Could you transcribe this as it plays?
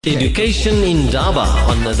Education in Daba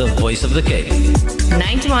on the Voice of the Cape.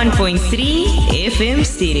 91.3 FM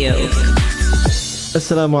stereo.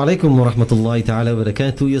 Assalamu alaikum wa rahmatullahi ta'ala wa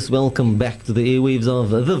barakatuh. Yes, welcome back to the airwaves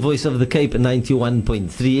of the Voice of the Cape,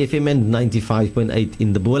 91.3 FM and 95.8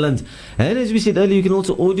 in the Boland. And as we said earlier, you can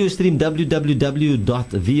also audio stream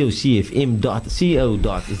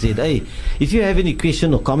www.vocfm.co.za. If you have any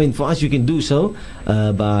question or comment for us, you can do so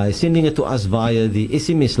by sending it to us via the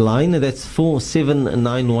SMS line. That's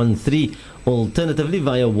 47913. Alternatively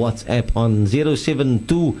via WhatsApp on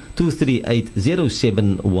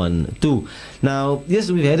 072-238-0712. Now, yes,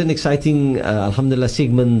 we've had an exciting, alhamdulillah,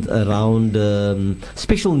 segment around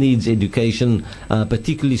special needs education,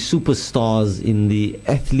 particularly superstars in the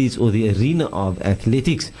athletes or the arena of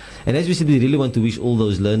athletics. And as we said, we really want to wish all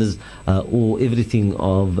those learners or everything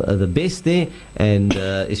of the best there, and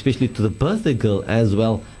especially to the birthday girl as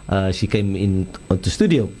well. She came in to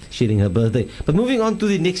studio sharing her birthday. But moving on to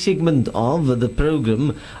the next segment of the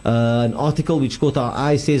program, an article which caught our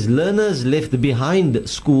eye says learners left behind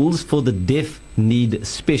schools for the deaf need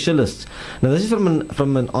specialists. Now this is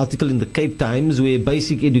from an article in the Cape Times where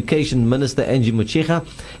Basic Education Minister Angie Motshekga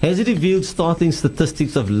has revealed startling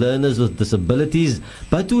statistics of learners with disabilities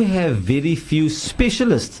but who have very few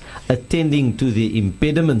specialists attending to their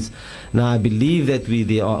impediments. Now I believe that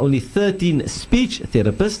there are only 13 speech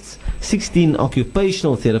therapists, 16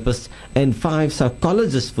 occupational therapists and 5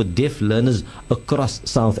 psychologists for deaf learners across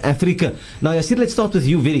South Africa. Now Yasir, let's start with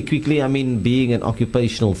you very quickly. I mean, being an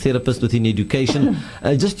occupational therapist within education,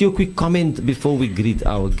 just your quick comment before we greet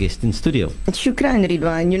our guest in studio. Shukran,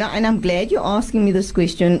 Ridwan. And I'm glad you're asking me this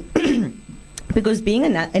question. Because being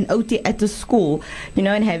an OT at a school,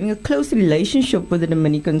 and having a close relationship with the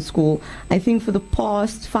Dominican School, I think for the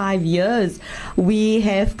past 5 years, we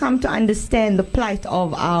have come to understand the plight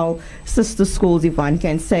of our sister schools, if one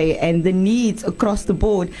can say, and the needs across the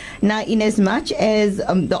board. Now, in as much as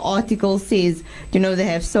the article says, they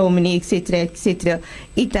have so many, etc.,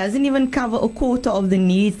 it doesn't even cover a quarter of the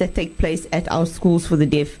needs that take place at our schools for the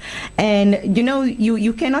deaf. And,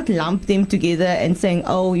 you cannot lump them together and saying,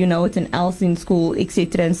 oh, it's an else in school,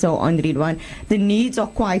 etc., and so on, Ridwan. The needs are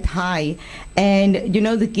quite high, and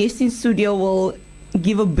the guest in studio will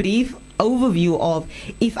give a brief overview of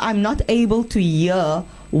if I'm not able to hear,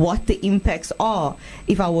 what the impacts are.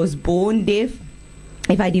 If I was born deaf,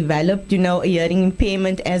 if I developed, a hearing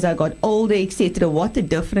impairment as I got older, etc., what the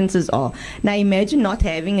differences are. Now, imagine not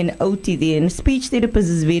having an OT there, and a speech therapist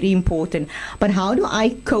is very important. But how do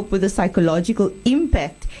I cope with the psychological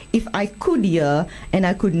impact if I could hear and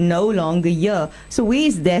I could no longer hear? So where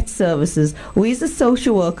is that services? Where's the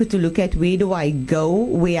social worker to look at where do I go,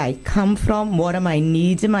 where I come from, what are my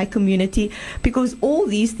needs in my community? Because all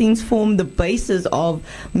these things form the basis of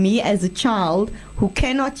me as a child who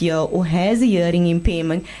cannot hear or has a hearing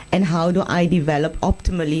impairment, and how do I develop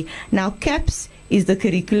optimally? Now, CAPS is the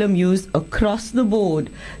curriculum used across the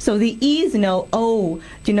board. So there is no,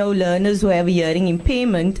 learners who have a hearing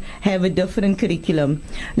impairment have a different curriculum.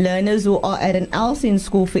 Learners who are at an else in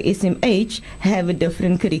school for SMH have a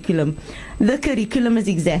different curriculum. The curriculum is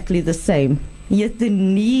exactly the same, yet the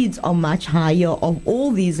needs are much higher of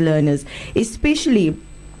all these learners, especially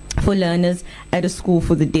for learners at a school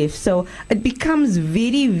for the deaf. So it becomes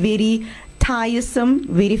very, very tiresome,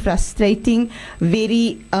 very frustrating,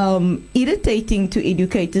 very irritating to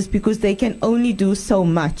educators, because they can only do so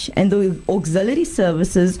much, and the auxiliary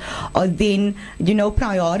services are then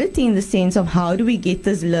priority in the sense of how do we get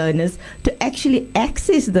these learners to actually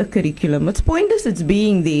access the curriculum. It's pointless it's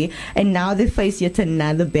being there, and now they face yet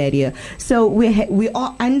another barrier. So we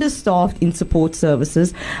are understaffed in support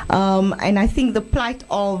services, and I think the plight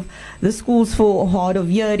of the schools for hard of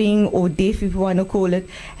hearing or deaf, if you want to call it,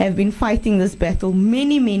 have been fighting this battle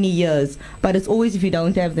many years, but it's always, if you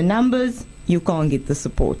don't have the numbers, you can't get the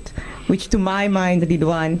support, which to my mind,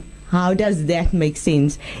 Ridwan, how does that make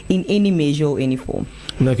sense in any measure or any form?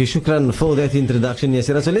 Okay, shukran for that introduction,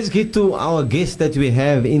 Yasira. So let's get to our guest that we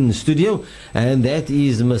have in studio, and that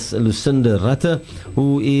is Miss Lucinda Rutter,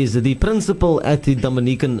 who is the principal at the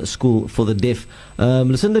Dominican School for the Deaf.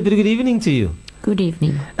 Lucinda, very good evening to you. Good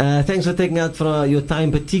evening. Thanks for taking out your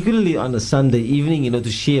time, particularly on a Sunday evening, to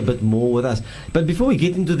share a bit more with us. But before we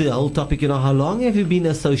get into the whole topic, how long have you been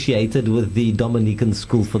associated with the Dominican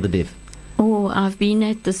School for the Deaf? Oh, I've been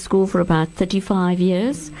at the school for about 35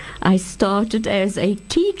 years. I started as a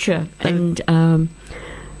teacher and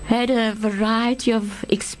had a variety of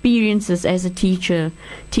experiences as a teacher,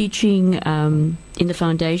 teaching in the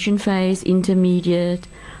foundation phase, intermediate,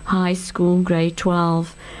 high school, grade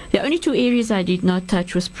 12. The only two areas I did not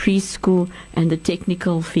touch was preschool and the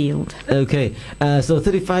technical field. Okay, so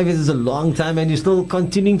 35 years is a long time, and you're still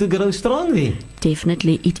continuing to grow strongly.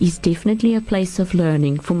 Definitely, it is definitely a place of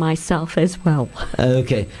learning for myself as well.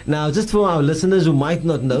 Okay, now just for our listeners who might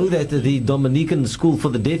not know that the Dominican School for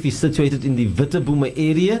the Deaf is situated in the Witterboomer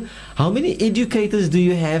area, how many educators do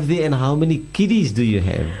you have there, and how many kiddies do you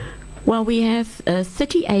have? Well, we have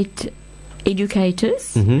 38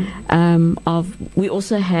 educators. We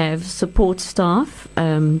also have support staff,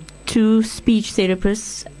 2 speech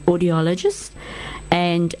therapists, audiologists,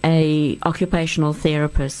 and a occupational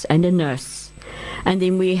therapist and a nurse. And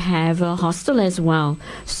then we have a hostel as well.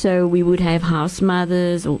 So we would have house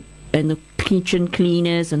mothers and the kitchen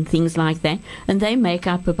cleaners and things like that. And they make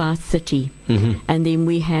up about 30. And then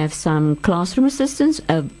we have some classroom assistants,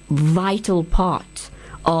 a vital part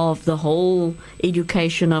of the whole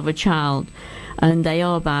education of a child. And they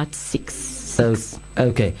are about 6.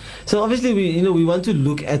 Okay. So obviously we want to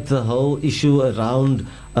look at the whole issue around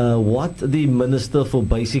what the Minister for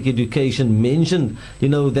Basic Education mentioned,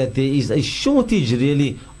 that there is a shortage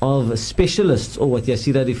really of specialists, or what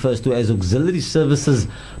Yasira refers to as auxiliary services,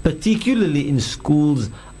 particularly in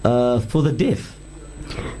schools for the deaf.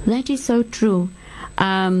 That is so true.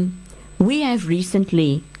 We have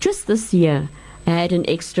recently, just this year, had an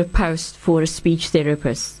extra post for a speech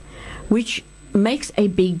therapist, which makes a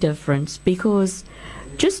big difference, because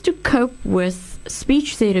just to cope with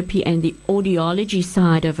speech therapy and the audiology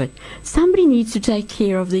side of it, somebody needs to take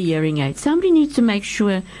care of the hearing aid. Somebody needs to make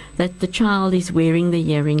sure that the child is wearing the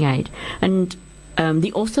hearing aid. And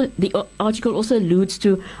the article also alludes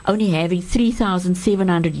to only having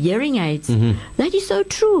 3,700 hearing aids. That is so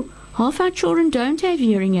true. Half our children don't have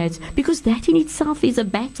hearing aids, because that in itself is a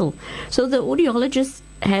battle. So the audiologist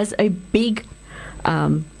has a big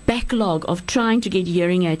backlog of trying to get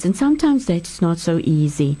hearing aids, and sometimes that's not so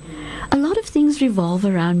easy. A lot of things revolve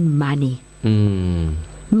around money.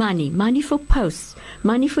 Money for posts,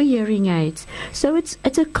 money for hearing aids. So it's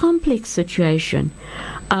a complex situation.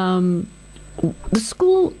 The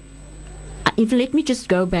school, let me just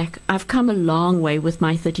go back. I've come a long way with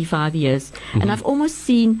my 35 years, and I've almost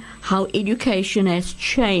seen how education has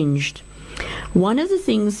changed. One of the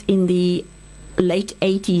things in the late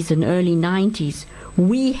 80s and early 90s,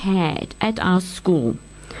 we had at our school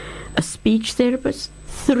a speech therapist,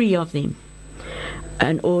 3 of them,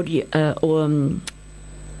 an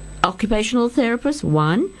occupational therapist,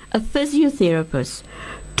 1, a physiotherapist,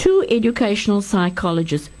 2 educational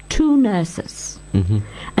psychologists, 2 nurses.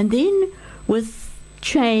 And then with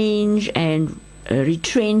change and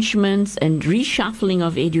retrenchments and reshuffling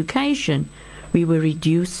of education, we were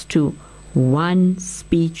reduced to 1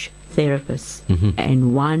 speech therapist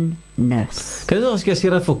and 1 nurse. Can I ask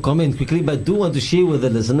Yasira for comment quickly, but do want to share with the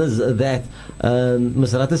listeners that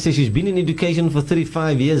Ms. Rutter says she's been in education for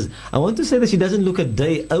 35 years. I want to say that she doesn't look a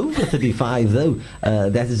day over 35 though.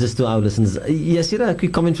 That is just to our listeners. Yasira, a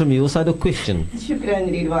quick comment from your side or question? Shukran,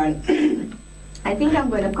 Ridwan. I think I'm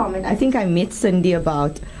going to comment. I think I met Cindy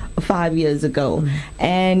about 5 years ago,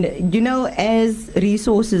 and as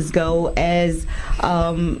resources go, as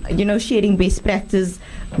sharing best practice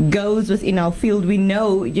goes within our field, we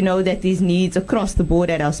know that there's needs across the board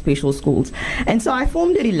at our special schools. And so I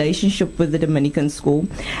formed a relationship with the Dominican School,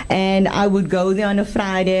 and I would go there on a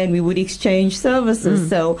Friday and we would exchange services.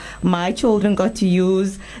 So my children got to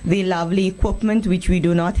use the lovely equipment, which we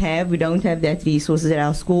do not have. We don't have that resources at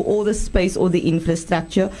our school, or the space or the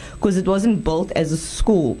infrastructure, because it wasn't built as a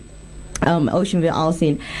school. Oceanville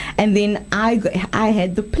Alcine. And then I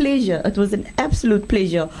had the pleasure, it was an absolute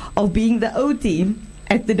pleasure, of being the OT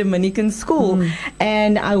at the Dominican School.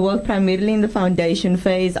 And I worked primarily in the foundation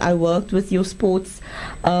phase. I worked with your sports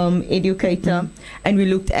educator, and we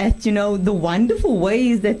looked at the wonderful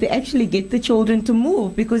ways that they actually get the children to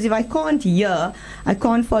move, because if I can't hear, I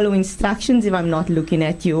can't follow instructions if I'm not looking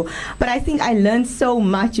at you. But I think I learned so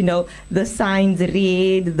much, the signs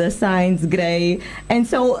red, the signs gray. And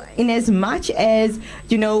so in as much as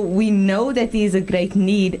we know that there is a great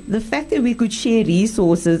need, the fact that we could share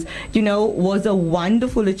resources was a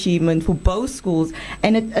wonderful achievement for both schools,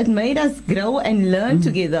 and it made us grow and learn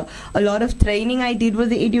together. A lot of training I did with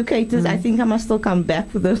the educators. I think I must still come back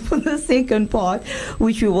for the second part,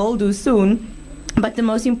 which we will do soon. But the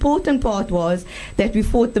most important part was that we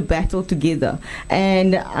fought the battle together.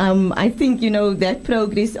 And I think, that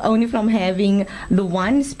progress only from having the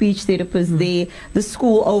one speech therapist there, the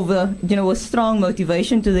school over, a strong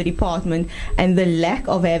motivation to the department, and the lack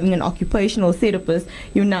of having an occupational therapist,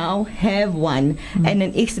 you now have one and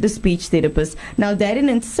an extra speech therapist. Now that in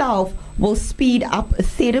itself will speed up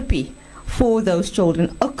therapy for those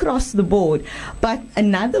children across the board. But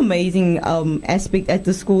another amazing aspect at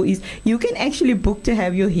the school is you can actually book to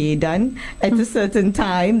have your hair done at a certain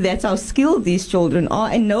time. That's how skilled these children are,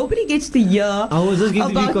 and nobody gets to hear I was just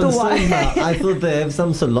going to be concerned now. I thought they have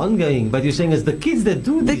some salon going, but you're saying it's the kids that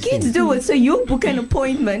do the these kids things. do it. So you book an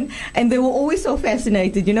appointment, and they were always so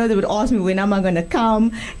fascinated. They would ask me, when am I going to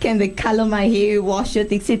come? Can they color my hair, wash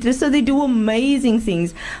it, etc. So they do amazing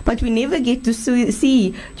things, but we never get to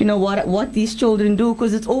see what these children do,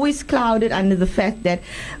 because it's always clouded under the fact that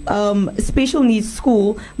special needs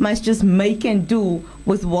school must just make and do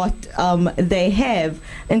with what they have.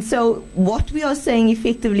 And so what we are saying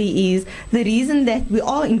effectively is the reason that we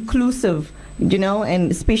are inclusive,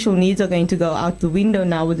 and special needs are going to go out the window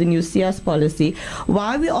now with the new CS policy.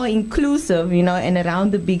 Why we are inclusive, and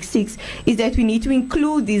around the big six, is that we need to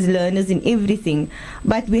include these learners in everything.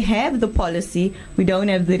 But we have the policy, we don't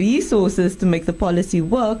have the resources to make the policy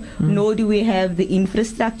work, nor do we have the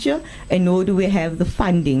infrastructure, and nor do we have the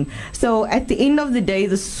funding. So at the end of the day,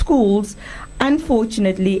 the schools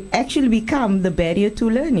unfortunately actually become the barrier to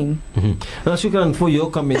learning. Now, Shukran, for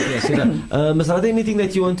your comment, Yasira. Ms. Radha, anything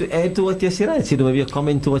that you want to add to what Yasira had said, or maybe a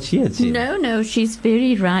comment to what she had said? No, she's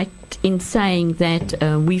very right in saying that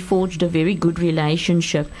we forged a very good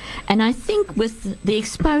relationship. And I think with the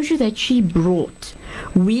exposure that she brought,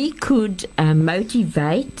 we could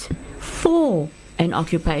motivate for an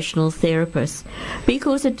occupational therapist,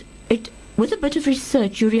 because it with a bit of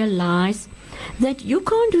research you realize that you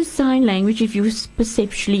can't do sign language if you're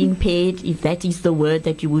perceptually impaired, if that is the word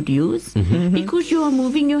that you would use, because you are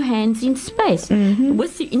moving your hands in space in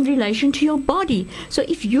relation to your body. So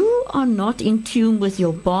if you are not in tune with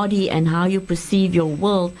your body and how you perceive your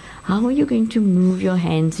world, how are you going to move your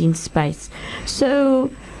hands in space?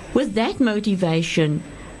 So with that motivation,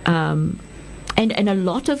 and a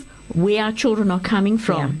lot of where our children are coming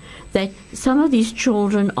from, that some of these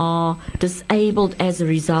children are disabled as a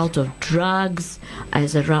result of drugs,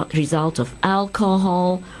 as a result of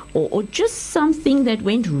alcohol, or just something that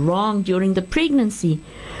went wrong during the pregnancy.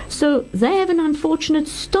 So they have an unfortunate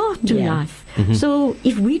start to life. So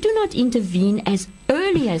if we do not intervene as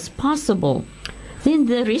early as possible, then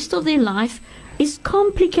the rest of their life is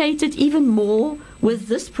complicated even more with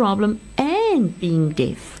this problem and being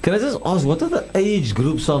deaf. Can I just ask, what are the age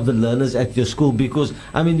groups of the learners at your school? Because,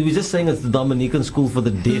 we're just saying it's the Dominican School for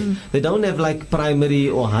the deaf. They don't have like primary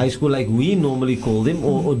or high school like we normally call them,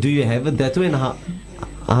 or do you have it that way? And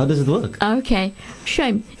how does it work? Okay,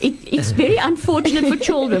 shame. It's very unfortunate for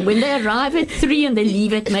children when they arrive at 3 and they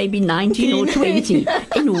leave at maybe 19 or 20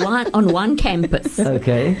 on one campus.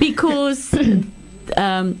 Okay. Because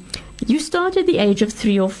you start at the age of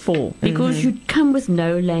 3 or 4 because you come with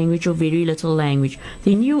no language or very little language.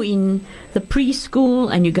 Then you're in the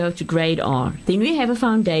preschool and you go to grade R. Then we have a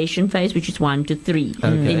foundation phase, which is 1 to 3.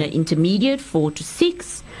 Then an intermediate, 4 to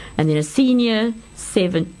 6, and then a senior,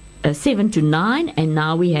 7 to 9, and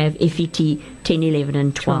now we have FET 10, 11,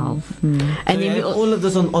 and 12. And then we have all of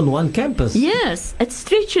this on one campus. Yes, it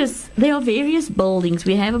stretches. There are various buildings.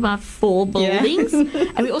 We have about 4 buildings,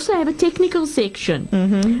 and we also have a technical section,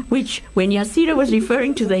 which, when Yasira was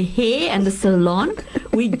referring to the hair and the salon,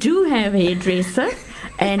 we do have a hairdresser.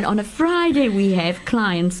 And on a Friday, we have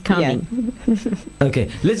clients coming.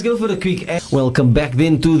 Okay, let's go for a quick ad. Welcome back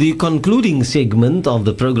then to the concluding segment of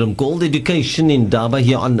the program called Education in Daba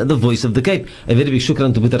here on The Voice of the Cape. A very big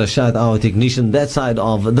shukran to Mr. Rashad, our technician, that side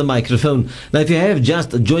of the microphone. Now, if you have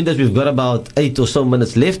just joined us, we've got about 8 or so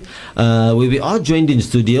minutes left. Where we are joined in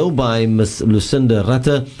studio by Miss Lucinda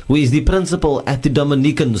Rutter, who is the principal at the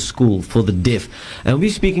Dominican School for the Deaf. And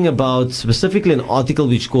we're speaking about specifically an article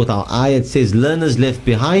which caught our eye. It says, learners left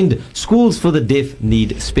behind, schools for the deaf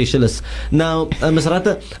need specialists. Now, Ms.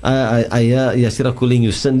 Rutter, I hear Yasira calling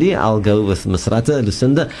you Cindy. I'll go with Ms. Rutter,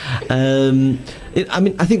 Lucinda.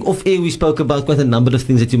 I think off air we spoke about quite a number of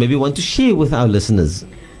things that you maybe want to share with our listeners.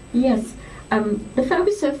 Yes. The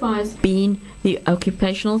focus so far has been the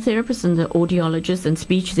occupational therapists and the audiologists and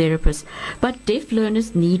speech therapists. But deaf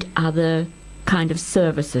learners need other kind of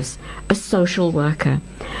services, a social worker.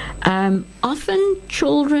 Often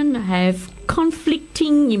children have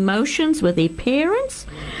conflicting emotions with their parents.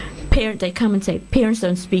 they come and say, parents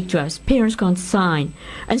don't speak to us, parents can't sign.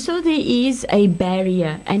 And so there is a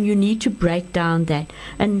barrier, and you need to break down that.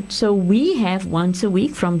 And so we have once a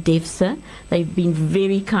week from DEFSA, they've been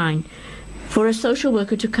very kind, for a social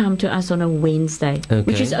worker to come to us on a Wednesday,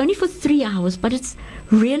 which is only for 3 hours, but it's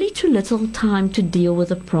really too little time to deal with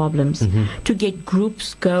the problems, to get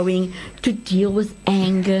groups going, to deal with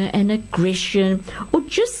anger and aggression, or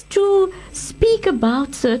just to speak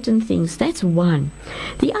about certain things. That's one.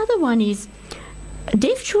 The other one is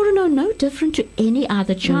deaf children are no different to any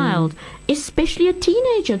other child, especially a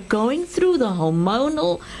teenager going through the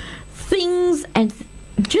hormonal things and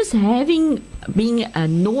just being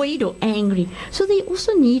annoyed or angry. So they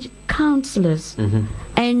also need counselors.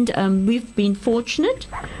 And we've been fortunate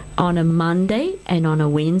on a Monday and on a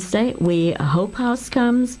Wednesday where a Hope House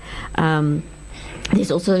comes.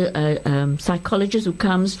 There's also a psychologist who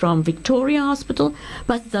comes from Victoria Hospital.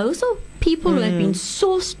 But those are people who have been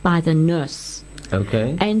sourced by the nurse.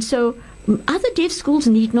 Okay. And so other deaf schools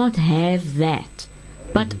need not have that.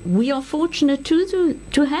 But we are fortunate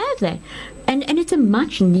to have that. And it's a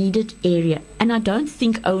much needed area. And I don't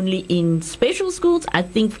think only in special schools, I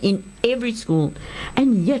think in every school.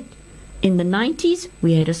 And yet, in the 90s,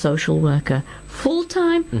 we had a social worker,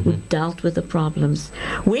 full-time, who dealt with the problems.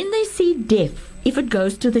 When they see deaf, if it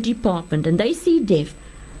goes to the department and they see deaf,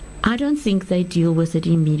 I don't think they deal with it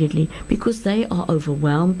immediately because they are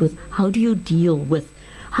overwhelmed with how do you deal with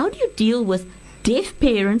deaf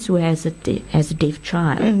parents who has a deaf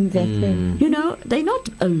child. Exactly. You know, they're not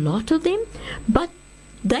a lot of them, but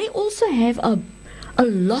they also have a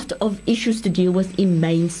lot of issues to deal with in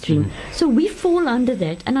mainstream. So we fall under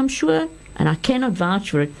that, and I'm sure, and I cannot vouch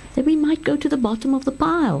for it, that we might go to the bottom of the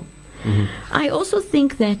pile. I also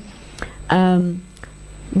think that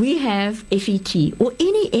we have FET or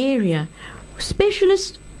any area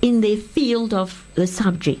specialists in their field of the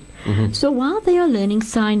subject. So while they are learning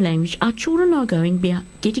sign language, our children are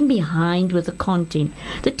getting behind with the content.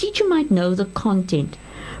 The teacher might know the content,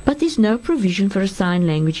 but there's no provision for a sign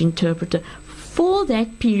language interpreter for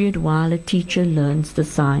that period while a teacher learns the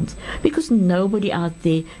signs, because nobody out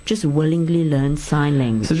there just willingly learns sign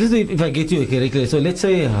language. So just if I get you correctly, so let's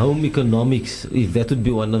say home economics, if that would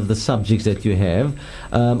be one of the subjects that you have.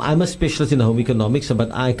 I'm a specialist in home economics,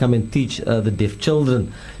 but I come and teach the deaf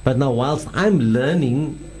children. But now whilst I'm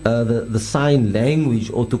learning the sign language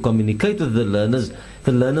or to communicate with the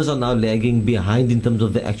learners are now lagging behind in terms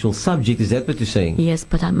of the actual subject. Is that what you're saying? Yes,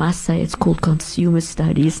 but I must say it's called consumer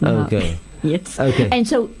studies now. Okay. Yes. Okay. And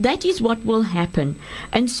so that is what will happen.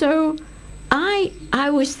 And so I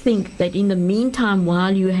always think that in the meantime,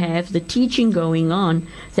 while you have the teaching going on,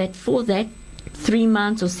 that for that 3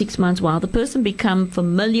 months or 6 months, while the person become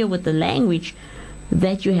familiar with the language,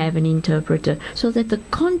 that you have an interpreter, so that the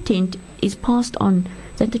content is passed on,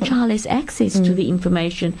 that the child has access to the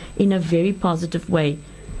information in a very positive way.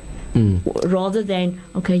 Rather than,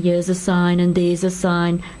 okay, here's a sign and there's a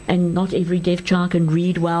sign, and not every deaf child can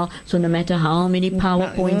read well, so no matter how many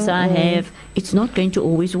PowerPoints I have, it's not going to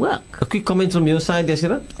always work. A quick comment from your side,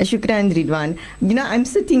 Yashira? Shukran, Ridwan. You know, I'm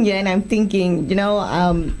sitting here and I'm thinking, you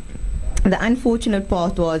know, the unfortunate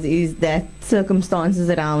part is that circumstances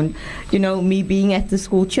around, you know, me being at the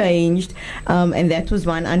school changed, and that was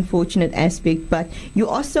one unfortunate aspect. But you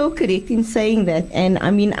are so correct in saying that, and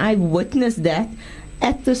I mean, I've witnessed that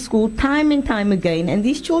at the school time and time again, and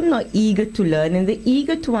these children are eager to learn and they're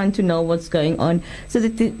eager to want to know what's going on so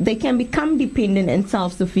that they can become dependent and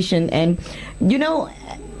self-sufficient. And, you know,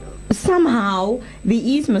 somehow there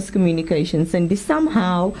is miscommunications, and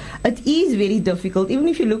somehow it is very difficult. Even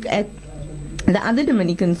if you look at the other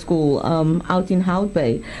Dominican school out in Hout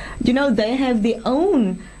Bay, you know, they have their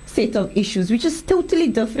own set of issues which is totally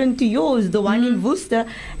different to yours. The one in Worcester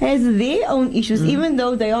has their own issues, even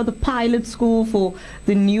though they are the pilot school for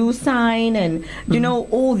the new sign and you know,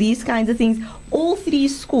 all these kinds of things. All three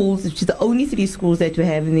schools, which is the only three schools that we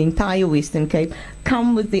have in the entire Western Cape,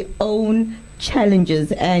 come with their own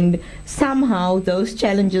challenges, and somehow those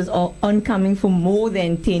challenges are oncoming for more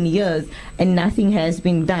than 10 years and nothing has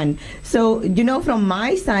been done. So, you know, from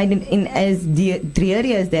my side, in as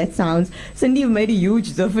dreary as that sounds, Cindy, you've made a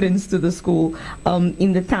huge difference to the school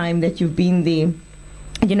in the time that you've been there.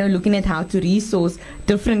 You know, looking at how to resource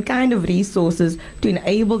different kind of resources to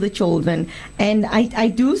enable the children. And I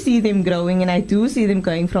do see them growing, and I do see them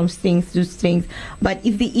going from strength to strength. But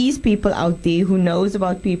if there is people out there who knows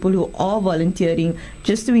about people who are volunteering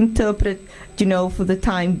just to interpret, you know, for the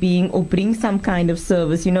time being, or bring some kind of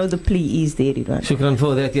service, you know, the plea is there. Shukran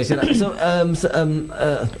for that, yes. So, I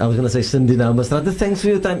was going to say Cindy now, but Rata, thanks for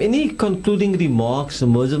your time. Any concluding remarks,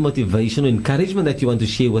 words of motivation or encouragement that you want to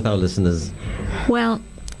share with our listeners? Well,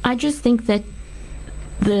 I just think that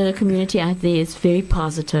the community out there is very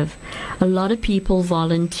positive. A lot of people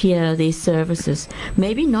volunteer their services,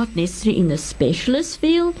 maybe not necessarily in the specialist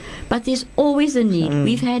field, but there's always a need.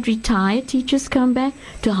 We've had retired teachers come back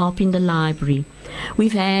to help in the library.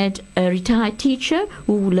 We've had a retired teacher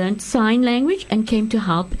who learned sign language and came to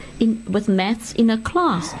help with maths in a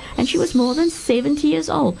class, and she was more than 70 years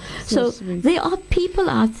old. So there are people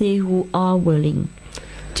out there who are willing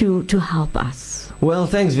to help us. Well,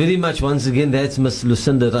 thanks very much once again. That's Miss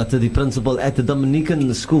Lucinda Rutter, the principal at the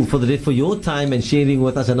Dominican School, for your time and sharing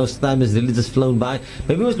with us. I know time has really just flown by.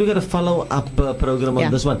 Maybe we must look at a follow-up program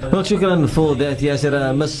on this one. Well, shukran for that. Yes,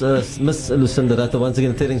 Miss Lucinda Rutter, once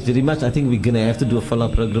again, thanks very much. I think we're going to have to do a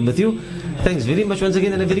follow-up program with you. Thanks very much once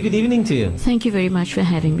again, and a very good evening to you. Thank you very much for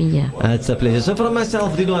having me here. It's a pleasure. So from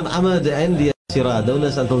myself, Ridwan Ahmed, and the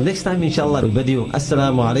Donors, until next time, inshallah, we bid you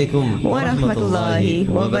Assalamu alaikum wa rahmatullahi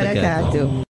wa barakatuh.